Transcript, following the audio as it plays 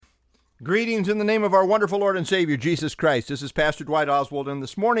Greetings in the name of our wonderful Lord and Savior, Jesus Christ. This is Pastor Dwight Oswald, and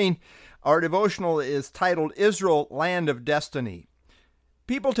this morning our devotional is titled, Israel, Land of Destiny.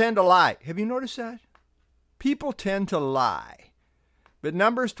 People tend to lie. Have you noticed that? People tend to lie. But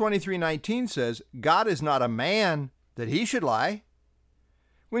Numbers 23:19 says, God is not a man that he should lie.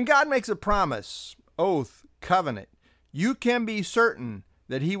 When God makes a promise, oath, covenant, you can be certain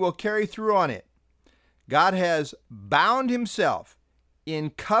that he will carry through on it. God has bound himself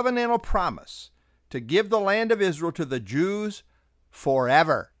in covenantal promise to give the land of Israel to the Jews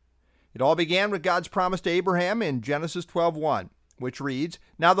forever. It all began with God's promise to Abraham in Genesis 12:1, which reads,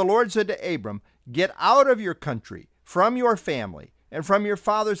 Now the Lord said to Abram, Get out of your country, from your family, and from your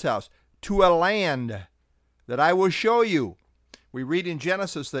father's house, to a land that I will show you. We read in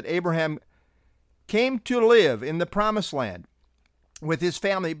Genesis that Abraham came to live in the promised land with his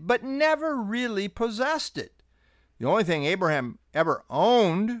family, but never really possessed it. The only thing Abraham ever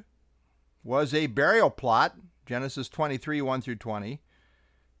owned was a burial plot, Genesis 23:1-20.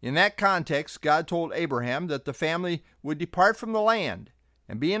 In that context, God told Abraham that the family would depart from the land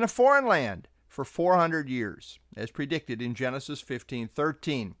and be in a foreign land for 400 years, as predicted in Genesis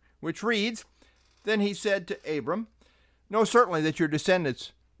 15:13, which reads, Then he said to Abram, Know certainly that your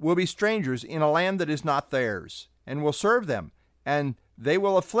descendants will be strangers in a land that is not theirs, and will serve them, and they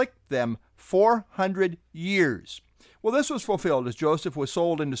will afflict them 400 years. Well, this was fulfilled as Joseph was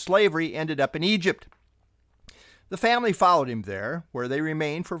sold into slavery, ended up in Egypt. The family followed him there, where they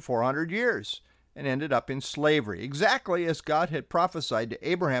remained for 400 years, and ended up in slavery, exactly as God had prophesied to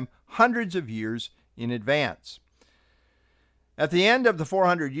Abraham hundreds of years in advance. At the end of the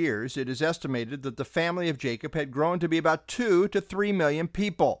 400 years, it is estimated that the family of Jacob had grown to be about 2 to 3 million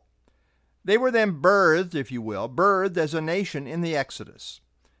people. They were then birthed, if you will, birthed as a nation in the Exodus.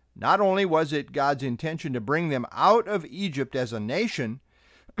 Not only was it God's intention to bring them out of Egypt as a nation,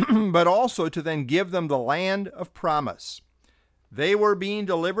 but also to then give them the land of promise. They were being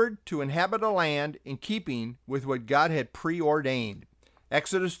delivered to inhabit a land in keeping with what God had preordained.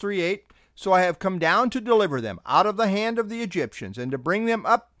 Exodus 3:8, So I have come down to deliver them out of the hand of the Egyptians, and to bring them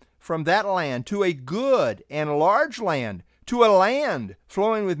up from that land to a good and large land, to a land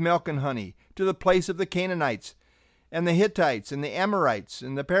flowing with milk and honey, to the place of the Canaanites, and the Hittites, and the Amorites,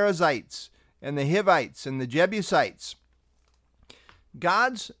 and the Perizzites, and the Hivites, and the Jebusites.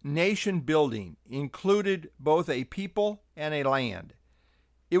 God's nation building included both a people and a land.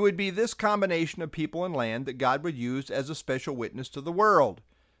 It would be this combination of people and land that God would use as a special witness to the world.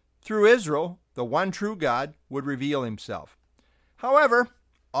 Through Israel, the one true God would reveal himself. However,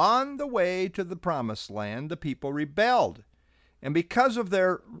 on the way to the promised land, the people rebelled. And because of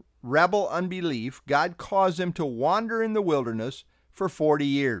their rebel unbelief, God caused them to wander in the wilderness for 40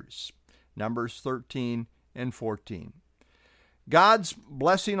 years. Numbers 13 and 14. God's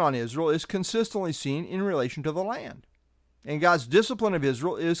blessing on Israel is consistently seen in relation to the land. And God's discipline of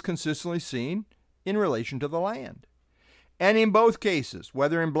Israel is consistently seen in relation to the land. And in both cases,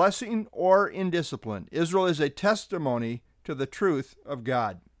 whether in blessing or in discipline, Israel is a testimony to the truth of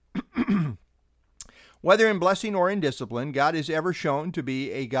God. Whether in blessing or in discipline, God is ever shown to be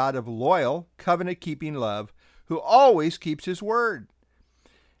a God of loyal, covenant-keeping love who always keeps his word.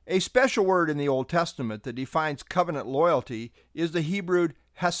 A special word in the Old Testament that defines covenant loyalty is the Hebrew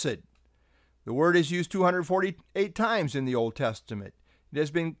hesed. The word is used 248 times in the Old Testament. It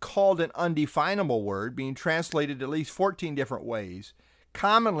has been called an undefinable word, being translated at least 14 different ways.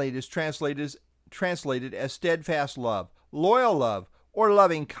 Commonly, it is translated as steadfast love, loyal love, or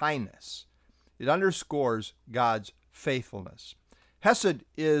loving kindness. It underscores God's faithfulness. Hesed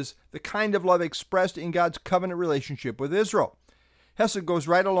is the kind of love expressed in God's covenant relationship with Israel. Hesed goes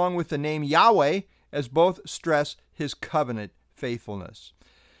right along with the name Yahweh, as both stress his covenant faithfulness.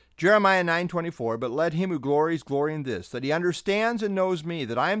 Jeremiah 9:24, But let him who glories glory in this, that he understands and knows me,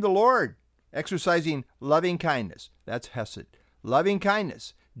 that I am the Lord, exercising loving kindness. That's Hesed. Loving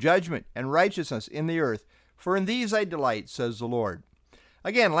kindness, judgment, and righteousness in the earth. For in these I delight, says the Lord.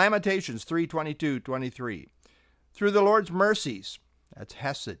 Again, Lamentations 3:22-23. Through the Lord's mercies, that's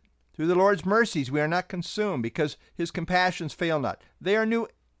Hesed. Through the Lord's mercies we are not consumed, because his compassions fail not. They are new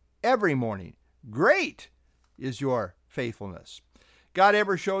every morning. Great is your faithfulness. God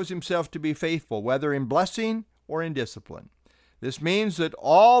ever shows himself to be faithful, whether in blessing or in discipline. This means that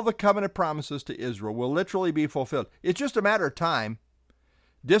all the covenant promises to Israel will literally be fulfilled. It's just a matter of time.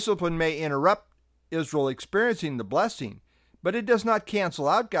 Discipline may interrupt Israel experiencing the blessing, but it does not cancel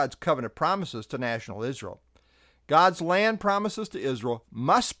out God's covenant promises to national Israel. God's land promises to Israel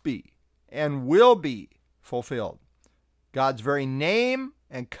must be and will be fulfilled. God's very name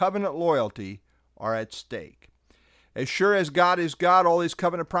and covenant loyalty are at stake. As sure as God is God, all his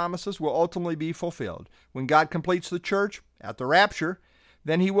covenant promises will ultimately be fulfilled. When God completes the church at the rapture,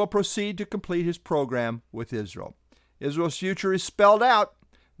 then he will proceed to complete his program with Israel. Israel's future is spelled out.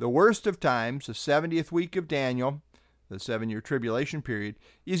 The worst of times, the 70th week of Daniel, the 7-year tribulation period,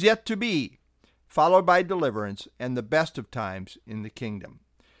 is yet to be, followed by deliverance and the best of times in the kingdom.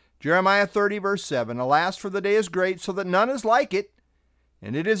 Jeremiah 30, verse 7, Alas, for the day is great, so that none is like it,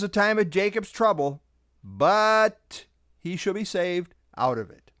 and it is a time of Jacob's trouble, but he shall be saved out of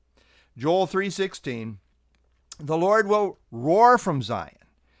it. Joel 3:16, The Lord will roar from Zion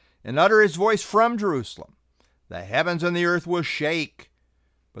and utter his voice from Jerusalem. The heavens and the earth will shake,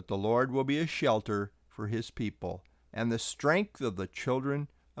 but the Lord will be a shelter for his people and the strength of the children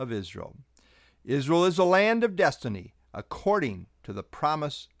of Israel. Israel is a land of destiny according to the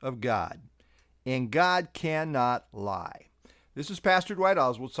promise of God, and God cannot lie. This is Pastor Dwight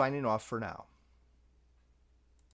Oswald signing off for now.